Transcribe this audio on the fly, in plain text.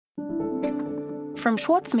From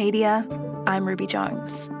Schwartz Media, I'm Ruby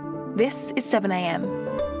Jones. This is 7am.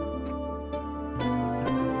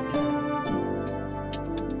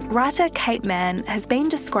 Writer Kate Manne has been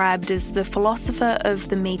described as the philosopher of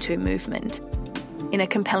the Me Too movement. In a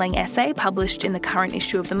compelling essay published in the current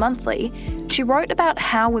issue of The Monthly, she wrote about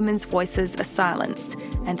how women's voices are silenced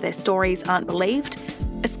and their stories aren't believed,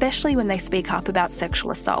 especially when they speak up about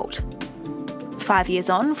sexual assault. 5 years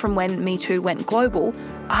on from when Me Too went global,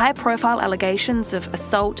 high-profile allegations of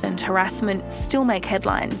assault and harassment still make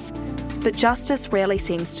headlines, but justice rarely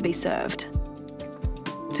seems to be served.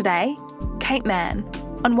 Today, Kate Manne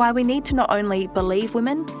on why we need to not only believe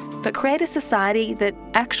women, but create a society that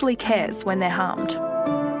actually cares when they're harmed.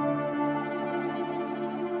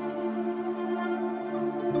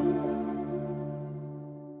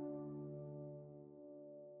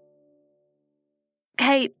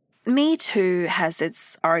 Kate, Me Too has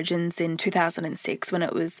its origins in 2006 when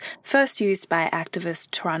it was first used by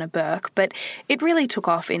activist Tarana Burke, but it really took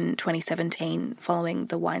off in 2017 following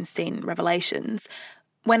the Weinstein revelations.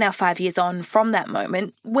 We're now 5 years on from that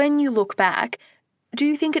moment. When you look back, do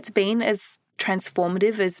you think it's been as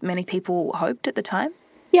transformative as many people hoped at the time?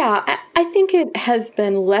 Yeah, I think it has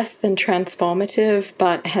been less than transformative,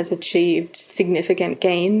 but has achieved significant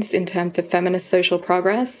gains in terms of feminist social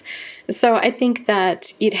progress. So I think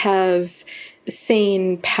that it has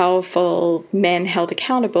seen powerful men held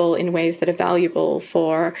accountable in ways that are valuable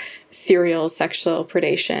for serial sexual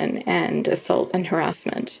predation and assault and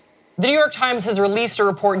harassment. The New York Times has released a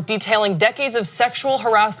report detailing decades of sexual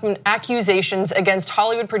harassment accusations against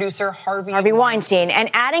Hollywood producer Harvey Weinstein, and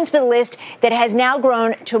adding to the list that has now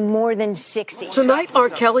grown to more than 60. Tonight, R.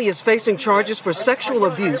 Kelly is facing charges for sexual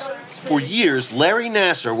abuse. For years, Larry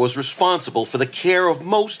Nassar was responsible for the care of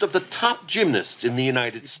most of the top gymnasts in the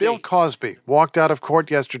United States. Bill Cosby walked out of court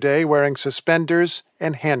yesterday wearing suspenders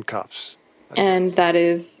and handcuffs. And that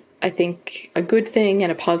is, I think, a good thing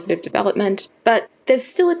and a positive development. But there's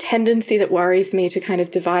still a tendency that worries me to kind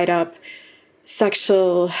of divide up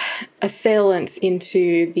sexual assailants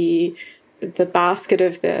into the basket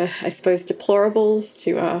of the, I suppose, deplorables,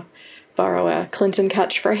 to borrow a Clinton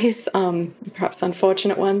catchphrase, perhaps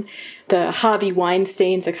unfortunate one. The Harvey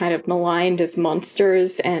Weinsteins are kind of maligned as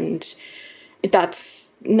monsters, and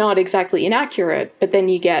that's not exactly inaccurate. But then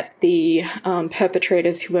you get the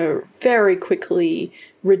perpetrators who are very quickly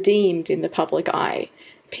redeemed in the public eye,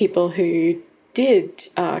 people who did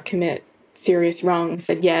commit serious wrongs,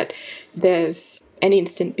 and yet there's an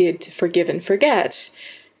instant bid to forgive and forget.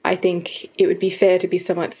 I think it would be fair to be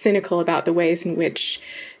somewhat cynical about the ways in which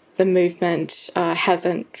the movement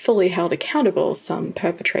hasn't fully held accountable some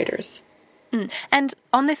perpetrators. And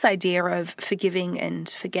on this idea of forgiving and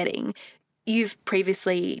forgetting, you've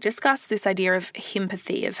previously discussed this idea of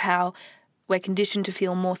himpathy, of how we're conditioned to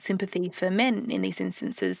feel more sympathy for men in these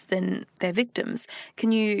instances than their victims.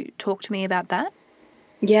 Can you talk to me about that?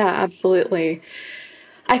 Yeah, absolutely.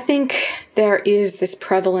 I think there is this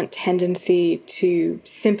prevalent tendency to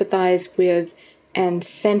sympathize with and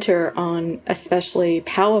center on especially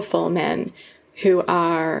powerful men who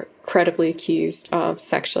are credibly accused of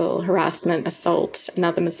sexual harassment, assault, and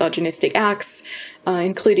other misogynistic acts,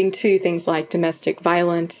 including two things like domestic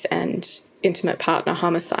violence and intimate partner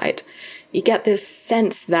homicide. You get this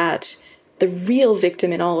sense that the real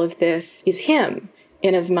victim in all of this is him,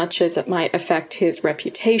 in as much as it might affect his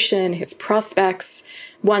reputation, his prospects.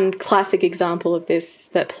 One classic example of this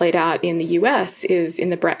that played out in the US is in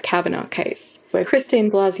the Brett Kavanaugh case, where Christine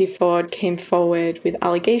Blasey Ford came forward with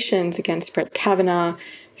allegations against Brett Kavanaugh,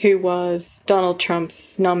 who was Donald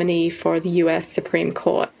Trump's nominee for the US Supreme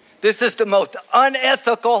Court. This is the most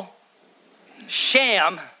unethical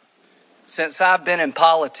sham since I've been in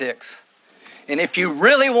politics. And if you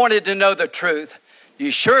really wanted to know the truth, you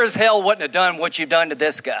sure as hell wouldn't have done what you've done to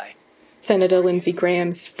this guy. Senator Lindsey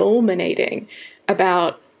Graham's fulminating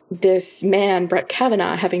about this man, Brett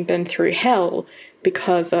Kavanaugh, having been through hell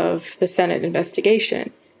because of the Senate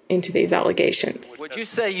investigation into these allegations. Would you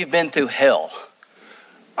say you've been through hell?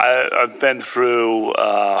 I've been through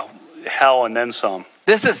hell and then some.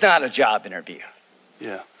 This is not a job interview.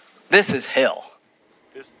 Yeah. This is hell.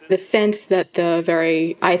 The sense that the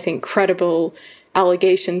very, I think, credible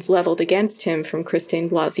allegations leveled against him from Christine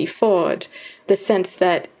Blasey Ford, the sense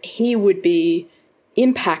that he would be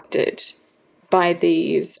impacted by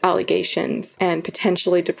these allegations and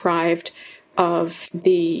potentially deprived of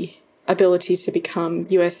the ability to become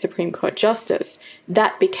US Supreme Court Justice,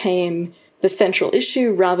 that became the central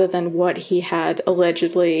issue rather than what he had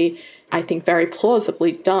allegedly, I think very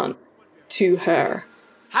plausibly, done to her.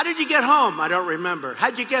 How did you get home? I don't remember.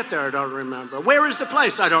 How'd you get there? I don't remember. Where is the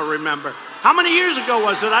place? I don't remember. How many years ago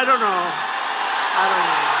was it? I don't know.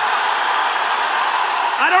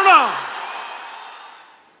 I don't know.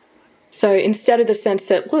 So instead of the sense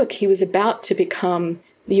that, look, he was about to become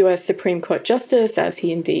the US Supreme Court Justice, as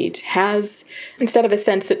he indeed has, instead of a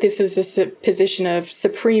sense that this is a position of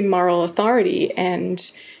supreme moral authority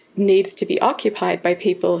and needs to be occupied by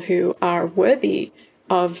people who are worthy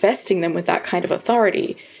of vesting them with that kind of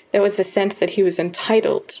authority, there was a sense that he was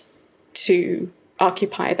entitled to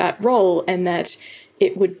occupy that role and that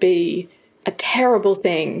it would be a terrible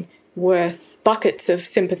thing worth buckets of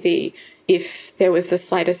sympathy if there was the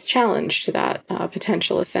slightest challenge to that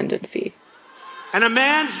potential ascendancy. And a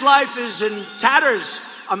man's life is in tatters.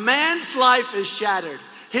 A man's life is shattered.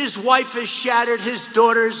 His wife is shattered. His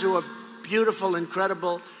daughters, who are beautiful,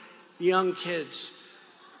 incredible young kids.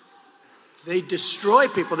 They destroy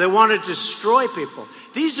people. They want to destroy people.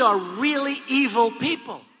 These are really evil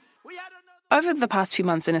people. Over the past few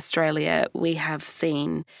months in Australia, we have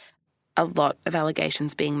seen a lot of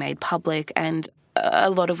allegations being made public and a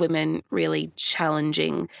lot of women really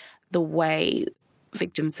challenging the way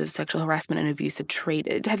victims of sexual harassment and abuse are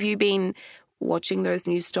treated. Have you been watching those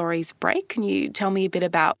news stories break? Can you tell me a bit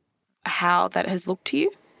about how that has looked to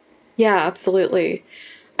you? Yeah, absolutely.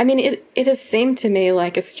 I mean, it has seemed to me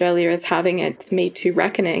like Australia is having its Me Too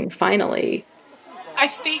reckoning, finally. I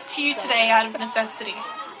speak to you today out of necessity.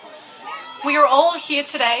 We are all here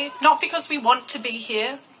today, not because we want to be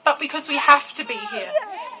here, but because we have to be here.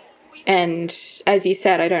 And as you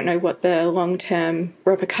said, I don't know what the long-term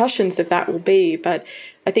repercussions of that will be, but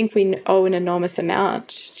I think we owe an enormous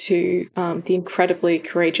amount to the incredibly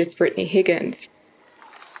courageous Brittany Higgins.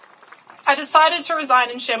 I decided to resign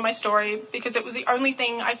and share my story because it was the only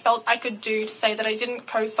thing I felt I could do to say that I didn't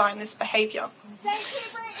co-sign this behaviour. Thank you,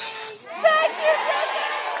 Brittany! Thank you, Brittany!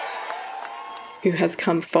 Who has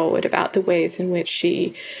come forward about the ways in which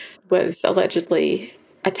she was allegedly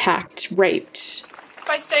attacked, raped.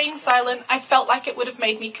 By staying silent, I felt like it would have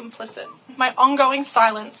made me complicit. My ongoing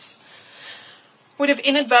silence would have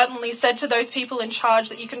inadvertently said to those people in charge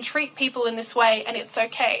that you can treat people in this way and it's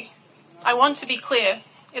okay. I want to be clear,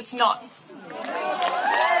 it's not.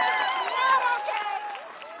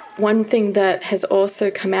 One thing that has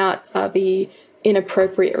also come out are the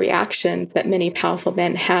inappropriate reactions that many powerful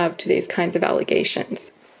men have to these kinds of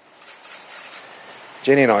allegations.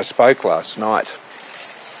 Jenny and I spoke last night,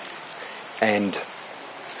 and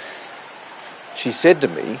she said to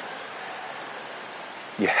me,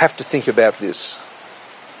 you have to think about this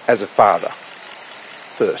as a father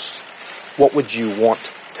first. What would you want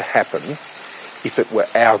to happen if it were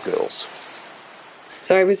our girls?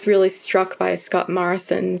 So I was really struck by Scott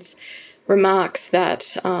Morrison's remarks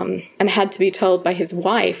that, and had to be told by his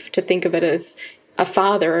wife to think of it as a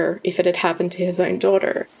father if it had happened to his own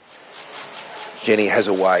daughter. Jenny has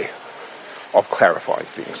a way of clarifying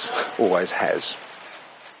things, always has.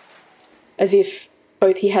 As if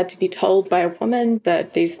both he had to be told by a woman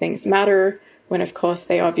that these things matter, when of course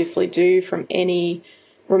they obviously do from any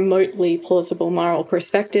remotely plausible moral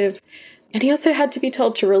perspective, and he also had to be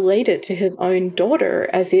told to relate it to his own daughter,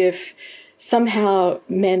 as if somehow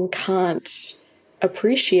men can't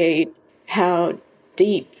appreciate how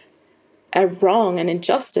deep a wrong and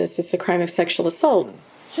injustice is the crime of sexual assault.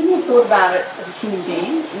 Shouldn't you have thought about it as a human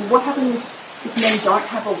being? What happens if men don't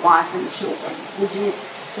have a wife and children?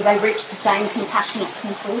 Do they reach the same compassionate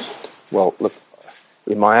conclusion? Well, look,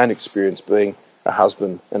 in my own experience, being a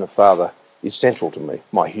husband and a father is central to me,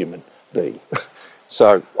 my human being.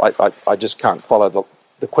 So I just can't follow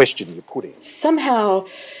the question you're putting. Somehow,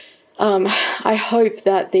 I hope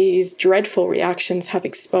that these dreadful reactions have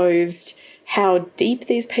exposed how deep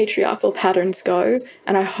these patriarchal patterns go,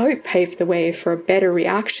 and I hope pave the way for better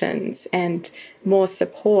reactions and more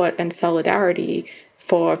support and solidarity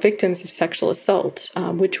for victims of sexual assault,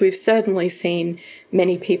 which we've certainly seen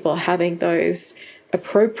many people having those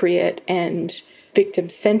appropriate and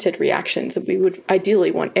victim-centered reactions that we would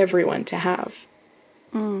ideally want everyone to have.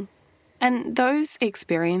 Mm. And those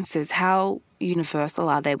experiences, how universal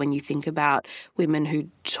are they when you think about women who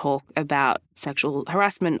talk about sexual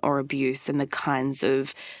harassment or abuse and the kinds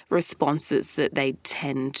of responses that they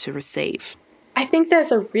tend to receive? I think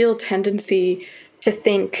there's a real tendency to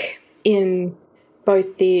think in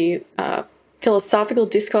both the philosophical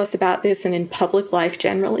discourse about this and in public life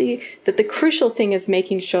generally, that the crucial thing is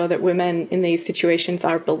making sure that women in these situations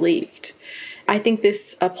are believed. I think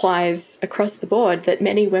this applies across the board, that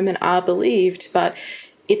many women are believed, but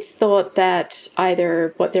it's thought that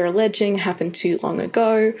either what they're alleging happened too long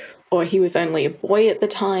ago, or he was only a boy at the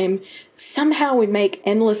time. Somehow we make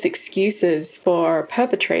endless excuses for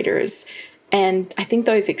perpetrators, And I think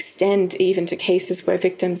those extend even to cases where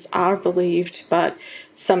victims are believed, but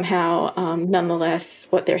somehow, nonetheless,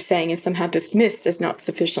 what they're saying is somehow dismissed as not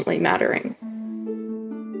sufficiently mattering.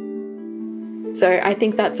 So I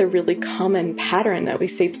think that's a really common pattern that we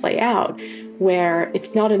see play out, where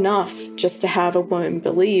it's not enough just to have a woman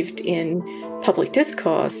believed in public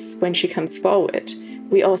discourse when she comes forward.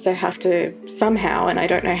 We also have to somehow, and I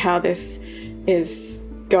don't know how this is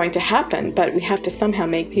going to happen, but we have to somehow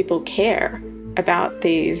make people care about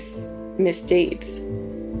these misdeeds.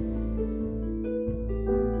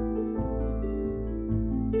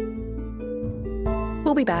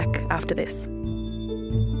 We'll be back after this.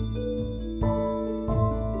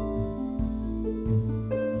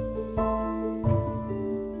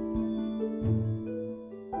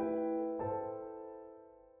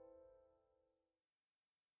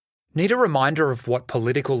 Need a reminder of what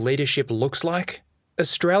political leadership looks like?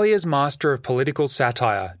 Australia's master of political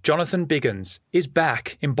satire, Jonathan Biggins, is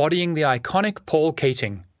back embodying the iconic Paul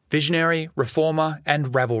Keating, visionary, reformer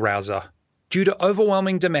and rabble-rouser. Due to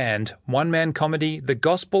overwhelming demand, one-man comedy The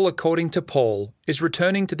Gospel According to Paul is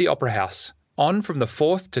returning to the Opera House, on from the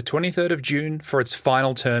 4th to 23rd of June for its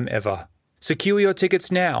final term ever. Secure your tickets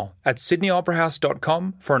now at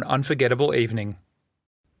sydneyoperahouse.com for an unforgettable evening.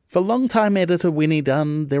 For longtime editor Winnie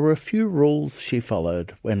Dunn, there were a few rules she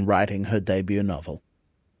followed when writing her debut novel.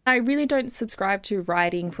 I really don't subscribe to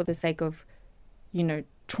writing for the sake of,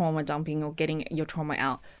 trauma dumping or getting your trauma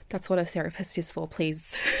out. That's what a therapist is for,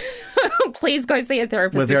 please. Please go see a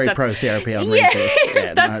therapist. We're very pro-therapy on Read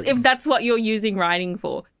This. If that's what you're using writing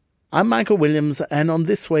for. I'm Michael Williams, and on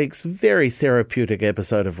this week's very therapeutic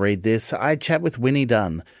episode of Read This, I chat with Winnie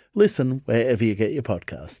Dunn. Listen wherever you get your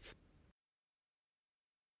podcasts.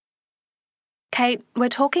 Kate, we're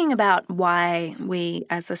talking about why we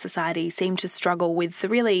as a society seem to struggle with the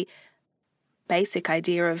really basic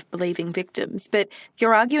idea of believing victims, but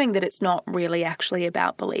you're arguing that it's not really actually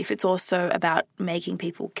about belief. It's also about making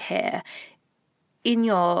people care. In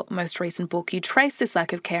your most recent book, you trace this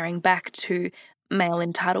lack of caring back to male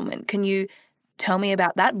entitlement. Can you tell me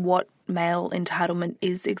about that, what male entitlement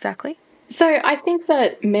is exactly? So I think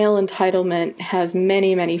that male entitlement has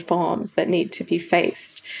many, many forms that need to be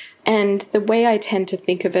faced. And the way I tend to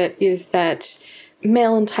think of it is that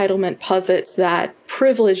male entitlement posits that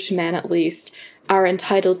privileged men, at least, are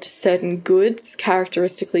entitled to certain goods,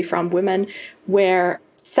 characteristically from women, where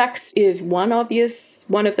sex is one of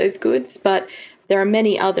those goods, but there are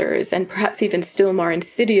many others, and perhaps even still more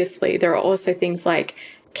insidiously, there are also things like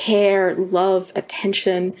care, love,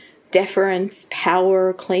 attention, deference,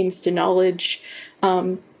 power, claims to knowledge.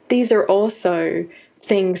 These are also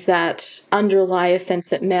things that underlie a sense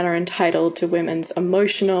that men are entitled to women's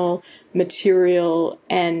emotional, material,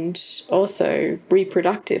 and also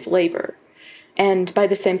reproductive labor. And by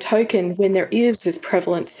the same token, when there is this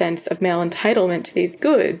prevalent sense of male entitlement to these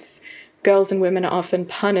goods, girls and women are often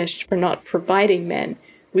punished for not providing men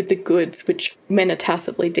with the goods which men are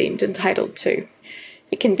tacitly deemed entitled to.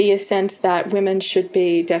 It can be a sense that women should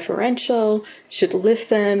be deferential, should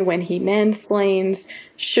listen when he mansplains,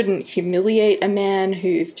 shouldn't humiliate a man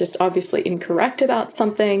who's just obviously incorrect about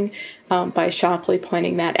something by sharply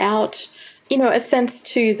pointing that out. A sense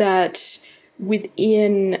too that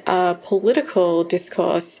within a political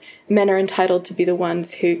discourse, men are entitled to be the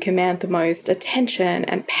ones who command the most attention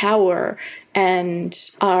and power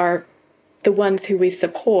and are the ones who we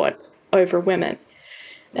support over women.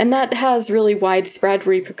 And that has really widespread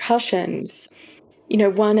repercussions.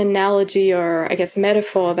 One analogy or I guess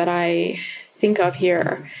metaphor that I think of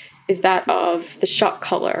here is that of the shock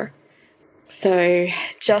collar. So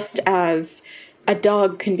just as a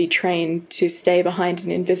dog can be trained to stay behind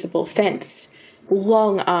an invisible fence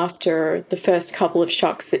long after the first couple of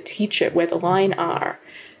shocks that teach it where the line are,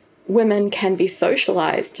 women can be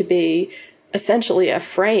socialized to be essentially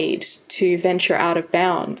afraid to venture out of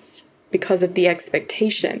bounds because of the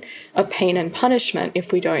expectation of pain and punishment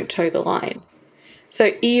if we don't toe the line.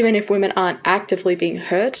 So even if women aren't actively being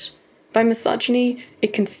hurt by misogyny,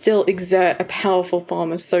 it can still exert a powerful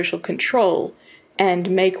form of social control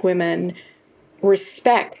and make women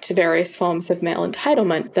respect various forms of male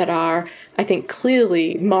entitlement that are, I think,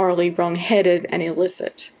 clearly morally wrong-headed and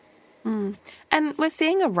illicit. Mm. And we're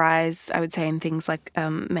seeing a rise, I would say, in things like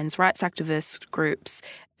men's rights activist groups,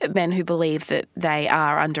 men who believe that they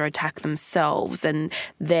are under attack themselves and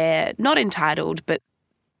they're not entitled, but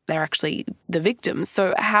they're actually the victims.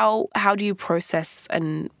 So how do you process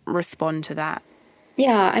and respond to that?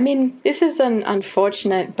 Yeah, this is an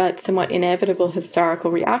unfortunate but somewhat inevitable historical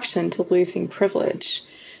reaction to losing privilege.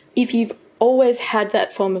 If you've always had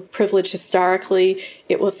that form of privilege historically,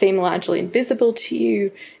 it will seem largely invisible to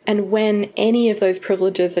you. And when any of those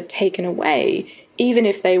privileges are taken away, even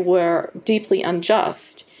if they were deeply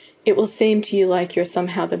unjust, it will seem to you like you're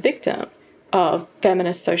somehow the victim of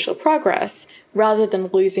feminist social progress rather than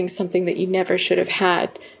losing something that you never should have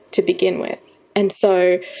had to begin with. And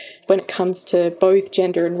so when it comes to both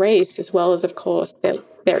gender and race, as well as, of course,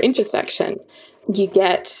 their intersection, you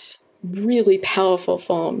get really powerful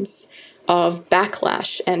forms of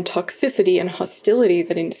backlash and toxicity and hostility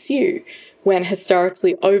that ensue when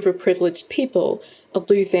historically overprivileged people are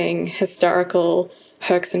losing historical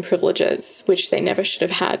perks and privileges, which they never should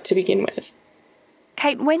have had to begin with.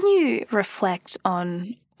 Kate, when you reflect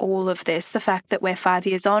on all of this, the fact that we're 5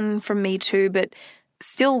 years on from Me Too, but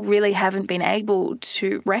still really haven't been able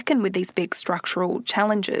to reckon with these big structural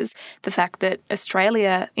challenges, the fact that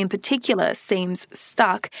Australia in particular seems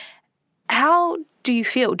stuck, how do you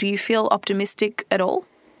feel? Do you feel optimistic at all?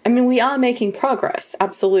 I mean, we are making progress,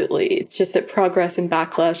 absolutely. It's just that progress and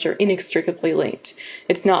backlash are inextricably linked.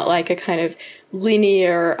 It's not like a kind of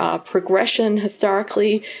linear progression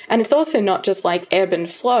historically. And it's also not just like ebb and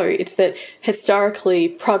flow. It's that historically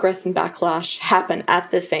progress and backlash happen at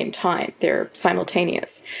the same time. They're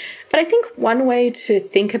simultaneous. But I think one way to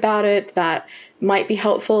think about it that might be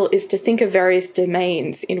helpful is to think of various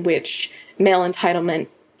domains in which male entitlement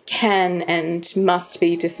can and must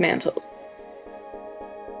be dismantled.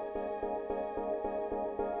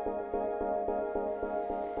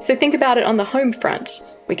 So think about it on the home front.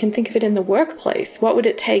 We can think of it in the workplace. What would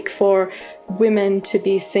it take for women to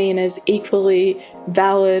be seen as equally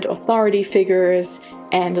valid authority figures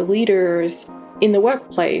and leaders in the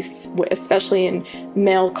workplace, especially in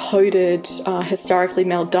male-coded, historically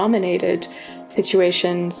male-dominated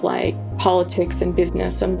situations like politics and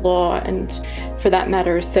business and law, and for that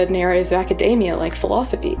matter, certain areas of academia like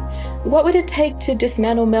philosophy? What would it take to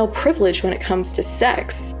dismantle male privilege when it comes to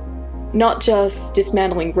sex? Not just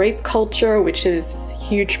dismantling rape culture, which is a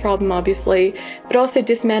huge problem, obviously, but also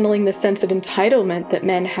dismantling the sense of entitlement that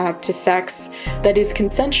men have to sex that is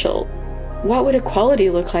consensual. What would equality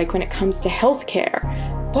look like when it comes to healthcare?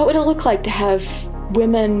 What would it look like to have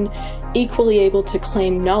women equally able to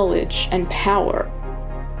claim knowledge and power?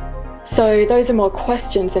 So those are more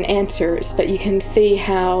questions than answers, but you can see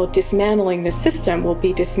how dismantling the system will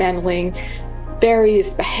be dismantling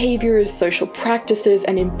various behaviours, social practices,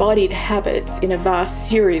 and embodied habits in a vast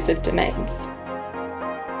series of domains.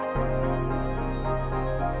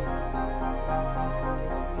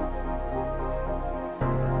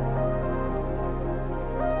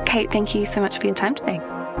 Kate, thank you so much for your time today.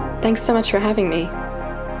 Thanks so much for having me.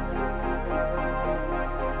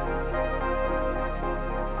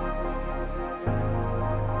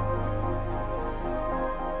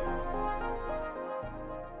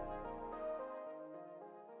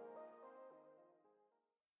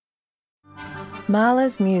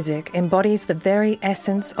 Mahler's music embodies the very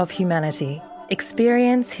essence of humanity.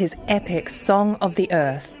 Experience his epic Song of the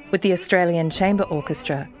Earth with the Australian Chamber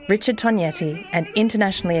Orchestra, Richard Tognetti, and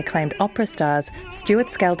internationally acclaimed opera stars Stuart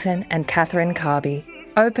Skelton and Catherine Carby.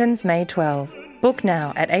 Opens May 12. Book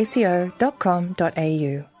now at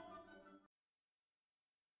aco.com.au.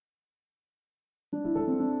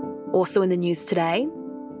 Also in the news today,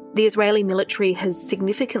 the Israeli military has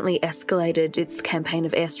significantly escalated its campaign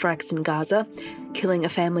of airstrikes in Gaza, killing a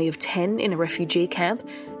family of 10 in a refugee camp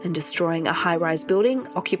and destroying a high-rise building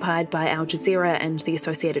occupied by Al Jazeera and the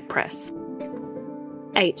Associated Press.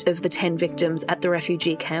 8 of the 10 victims at the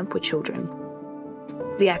refugee camp were children.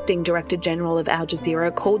 The acting Director General of Al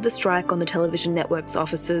Jazeera called the strike on the television network's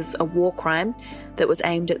offices a war crime that was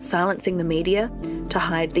aimed at silencing the media to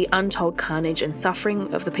hide the untold carnage and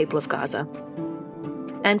suffering of the people of Gaza.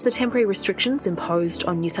 And the temporary restrictions imposed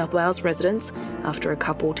on New South Wales residents after a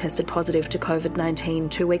couple tested positive to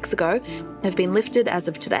COVID-19 2 weeks ago have been lifted as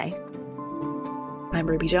of today. I'm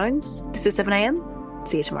Ruby Jones. This is 7am.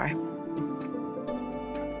 See you tomorrow.